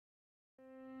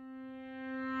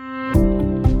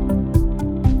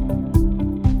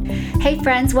Hey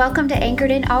friends, welcome to Anchored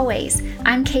in Always.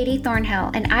 I'm Katie Thornhill,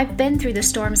 and I've been through the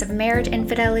storms of marriage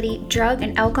infidelity, drug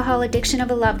and alcohol addiction of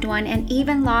a loved one, and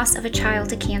even loss of a child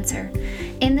to cancer.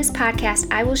 In this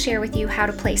podcast, I will share with you how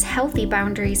to place healthy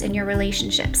boundaries in your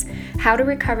relationships, how to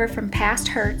recover from past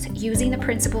hurts using the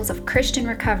principles of Christian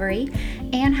recovery,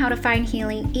 and how to find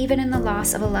healing even in the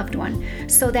loss of a loved one,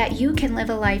 so that you can live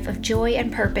a life of joy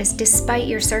and purpose despite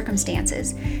your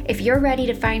circumstances. If you're ready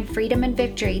to find freedom and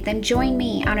victory, then join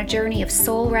me on a journey of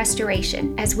soul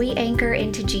restoration as we anchor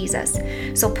into Jesus.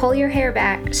 So pull your hair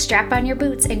back, strap on your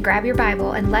boots, and grab your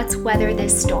Bible, and let's weather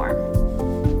this storm.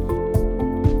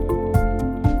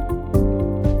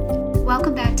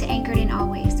 Welcome back to Anchored in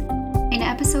Always. In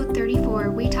episode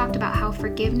 34, we talked about how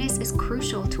forgiveness is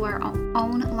crucial to our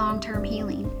own long-term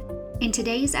healing. In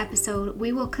today's episode,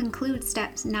 we will conclude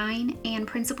steps 9 and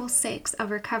principle 6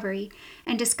 of recovery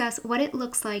and discuss what it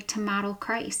looks like to model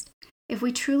Christ. If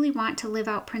we truly want to live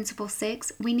out principle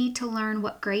 6, we need to learn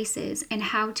what grace is and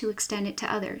how to extend it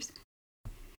to others.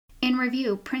 In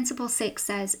review, principle 6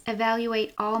 says,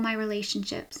 evaluate all my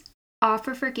relationships.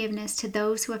 Offer forgiveness to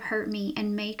those who have hurt me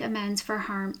and make amends for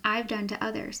harm I've done to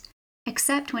others,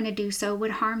 except when to do so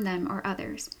would harm them or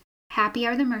others. Happy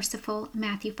are the merciful,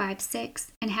 Matthew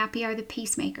 5:6, and happy are the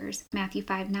peacemakers, Matthew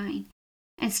 5:9.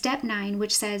 And step 9,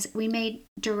 which says, we made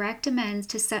direct amends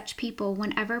to such people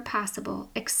whenever possible,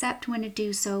 except when to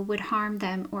do so would harm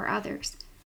them or others.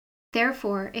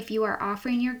 Therefore, if you are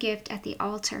offering your gift at the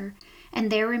altar,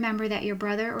 and there remember that your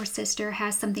brother or sister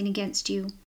has something against you,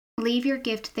 leave your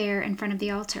gift there in front of the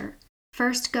altar.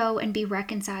 First go and be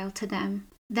reconciled to them.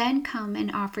 Then come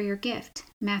and offer your gift.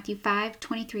 Matthew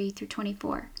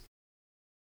 5:23-24.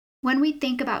 When we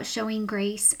think about showing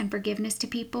grace and forgiveness to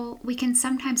people, we can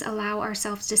sometimes allow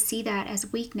ourselves to see that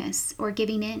as weakness or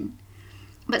giving in.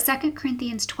 But 2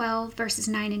 Corinthians 12 verses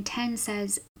 9 and 10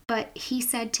 says, But he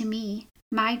said to me,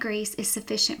 My grace is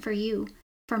sufficient for you,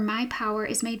 for my power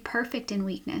is made perfect in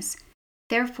weakness.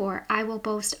 Therefore, I will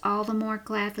boast all the more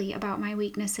gladly about my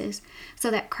weaknesses,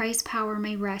 so that Christ's power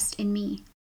may rest in me.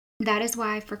 That is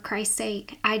why, for Christ's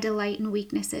sake, I delight in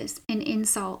weaknesses, in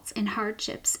insults, in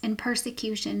hardships, in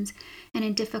persecutions, and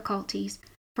in difficulties.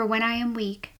 For when I am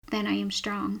weak, then I am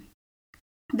strong.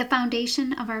 The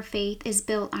foundation of our faith is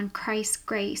built on Christ's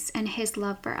grace and His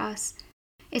love for us.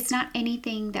 It's not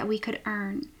anything that we could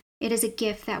earn. It is a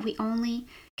gift that we only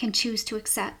can choose to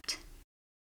accept.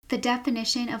 The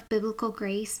definition of biblical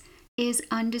grace is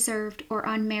undeserved or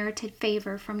unmerited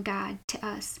favor from God to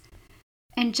us.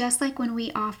 And just like when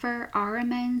we offer our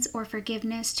amends or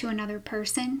forgiveness to another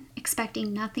person,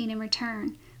 expecting nothing in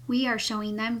return, we are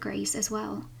showing them grace as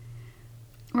well.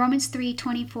 Romans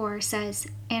 3:24 says,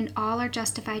 And all are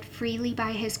justified freely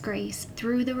by His grace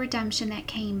through the redemption that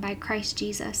came by Christ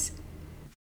Jesus.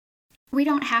 We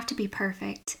don't have to be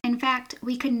perfect. In fact,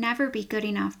 we could never be good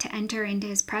enough to enter into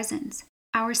His presence.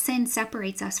 Our sin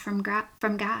separates us from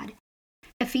God.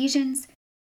 Ephesians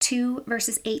 2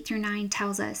 verses 8-9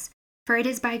 tells us, For it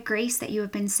is by grace that you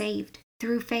have been saved,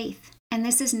 through faith, and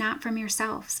this is not from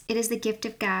yourselves. It is the gift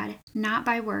of God, not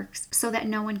by works, so that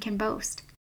no one can boast.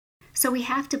 So we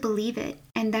have to believe it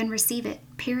and then receive it,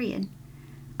 period.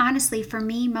 Honestly, for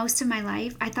me, most of my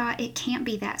life, I thought it can't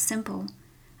be that simple.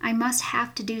 I must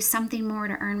have to do something more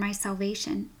to earn my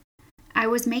salvation. I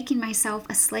was making myself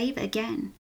a slave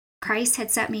again. Christ had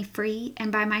set me free,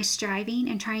 and by my striving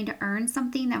and trying to earn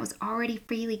something that was already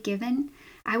freely given,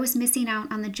 I was missing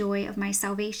out on the joy of my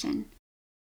salvation.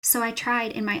 So I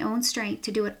tried in my own strength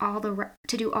to do all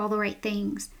the right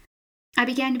things. I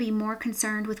began to be more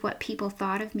concerned with what people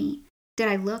thought of me. Did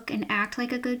I look and act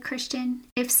like a good Christian?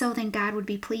 If so, then God would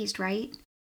be pleased, right?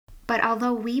 But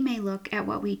although we may look at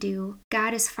what we do,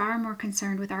 God is far more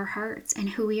concerned with our hearts and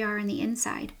who we are on the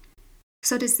inside.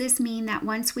 So does this mean that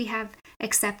once we have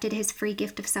accepted His free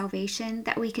gift of salvation,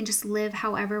 that we can just live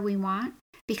however we want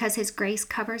because His grace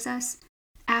covers us?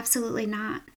 Absolutely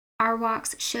not. Our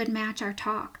walks should match our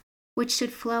talk, which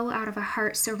should flow out of a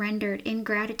heart surrendered in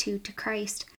gratitude to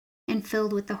Christ and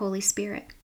filled with the Holy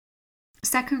Spirit.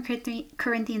 2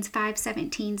 Corinthians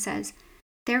 5:17 says,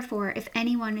 Therefore, if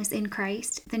anyone is in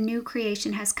Christ, the new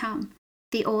creation has come.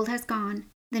 The old has gone,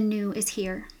 the new is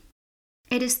here.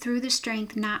 It is through the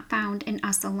strength not found in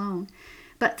us alone,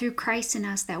 but through Christ in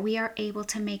us that we are able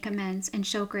to make amends and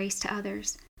show grace to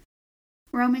others.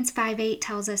 Romans 5:8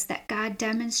 tells us that God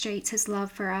demonstrates His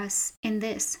love for us in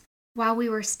this: while we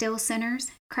were still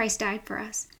sinners, Christ died for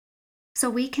us. So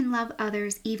we can love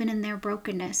others even in their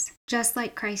brokenness, just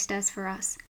like Christ does for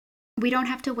us. We don't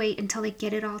have to wait until they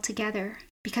get it all together,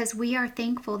 because we are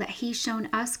thankful that He's shown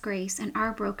us grace in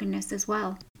our brokenness as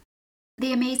well.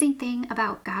 The amazing thing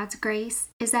about God's grace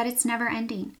is that it's never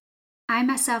ending. I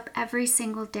mess up every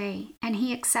single day, and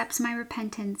He accepts my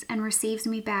repentance and receives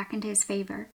me back into His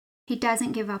favor. He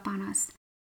doesn't give up on us.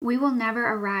 We will never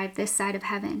arrive this side of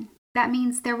heaven. That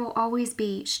means there will always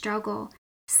be struggle,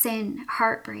 sin,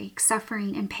 heartbreak,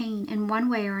 suffering, and pain in one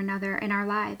way or another in our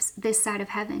lives this side of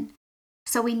heaven.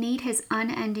 So we need His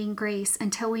unending grace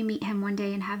until we meet Him one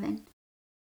day in heaven.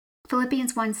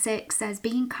 Philippians 1:6 says,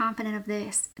 being confident of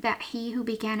this, that He who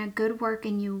began a good work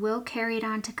in you will carry it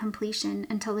on to completion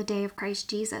until the day of Christ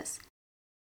Jesus.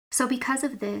 So because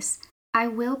of this, I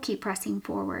will keep pressing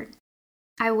forward.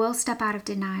 I will step out of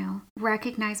denial,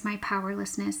 recognize my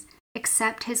powerlessness,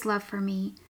 accept His love for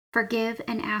me, forgive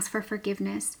and ask for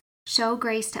forgiveness, show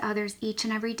grace to others each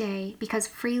and every day, because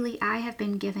freely I have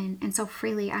been given, and so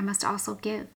freely I must also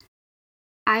give.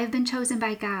 I have been chosen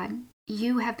by God.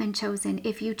 You have been chosen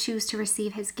if you choose to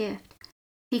receive His gift.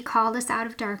 He called us out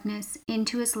of darkness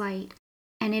into His light,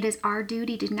 and it is our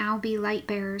duty to now be light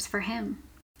bearers for Him,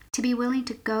 to be willing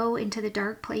to go into the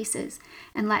dark places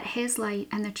and let His light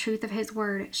and the truth of His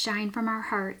word shine from our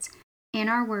hearts, in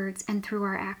our words, and through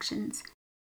our actions.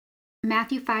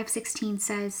 Matthew 5:16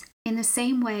 says, in the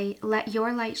same way, let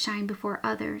your light shine before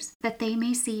others, that they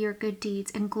may see your good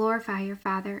deeds and glorify your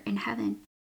Father in heaven.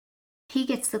 He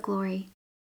gets the glory.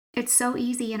 It's so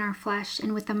easy in our flesh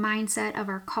and with the mindset of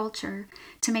our culture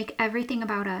to make everything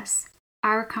about us,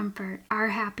 our comfort, our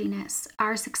happiness,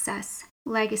 our success,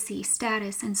 legacy,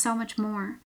 status, and so much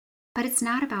more. But it's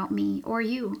not about me or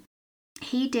you.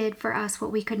 He did for us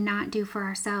what we could not do for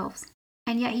ourselves,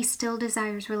 and yet He still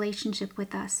desires relationship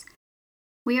with us.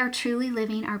 We are truly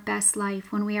living our best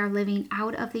life when we are living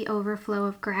out of the overflow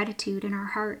of gratitude in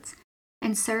our hearts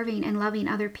and serving and loving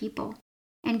other people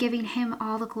and giving Him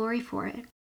all the glory for it.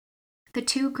 The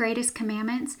two greatest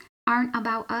commandments aren't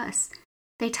about us.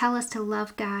 They tell us to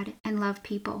love God and love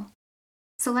people.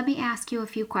 So let me ask you a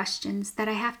few questions that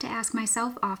I have to ask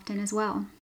myself often as well.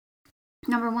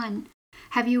 Number 1,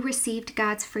 have you received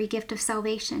God's free gift of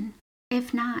salvation?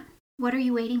 If not, what are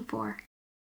you waiting for?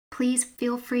 Please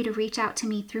feel free to reach out to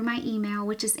me through my email,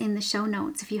 which is in the show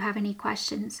notes if you have any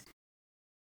questions.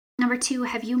 Number 2,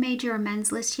 have you made your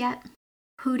amends list yet?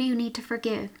 Who do you need to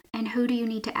forgive, and who do you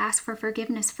need to ask for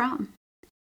forgiveness from?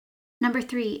 Number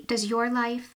 3, does your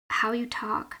life, how you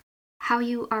talk, how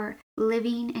you are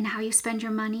living, and how you spend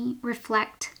your money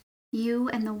reflect you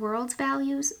and the world's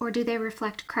values, or do they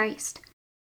reflect Christ?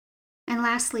 And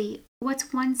lastly,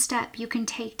 what's one step you can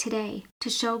take today to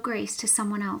show grace to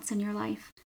someone else in your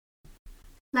life?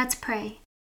 Let's pray.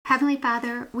 Heavenly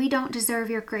Father, we don't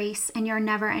deserve your grace and your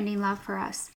never-ending love for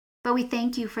us, but we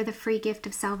thank you for the free gift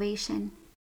of salvation,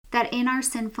 that in our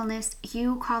sinfulness,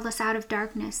 you called us out of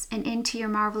darkness and into your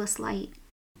marvelous light.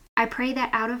 I pray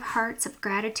that out of hearts of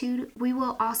gratitude, we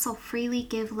will also freely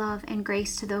give love and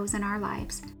grace to those in our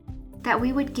lives, that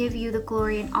we would give you the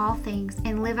glory in all things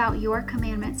and live out your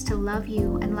commandments to love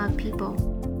you and love people.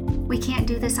 We can't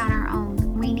do this on our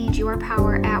own. We need your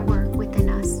power at work within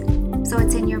us. So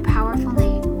it's in your powerful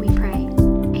name we pray.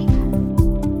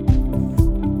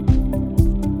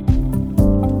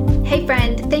 Hey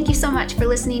friend, thank you so much for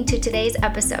listening to today's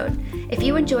episode. If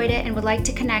you enjoyed it and would like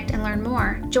to connect and learn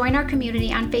more, join our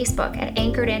community on Facebook at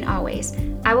Anchored In Always.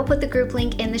 I will put the group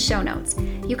link in the show notes.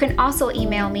 You can also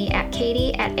email me at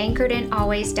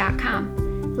katie@anchoredinalways.com.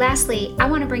 Lastly, I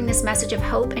want to bring this message of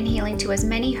hope and healing to as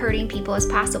many hurting people as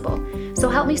possible. So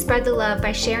help me spread the love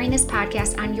by sharing this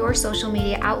podcast on your social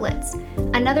media outlets.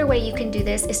 Another way you can do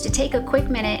this is to take a quick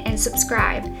minute and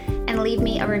subscribe and leave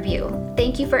me a review.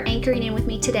 Thank you for anchoring in with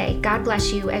me today. God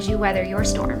bless you as you weather your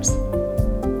storms.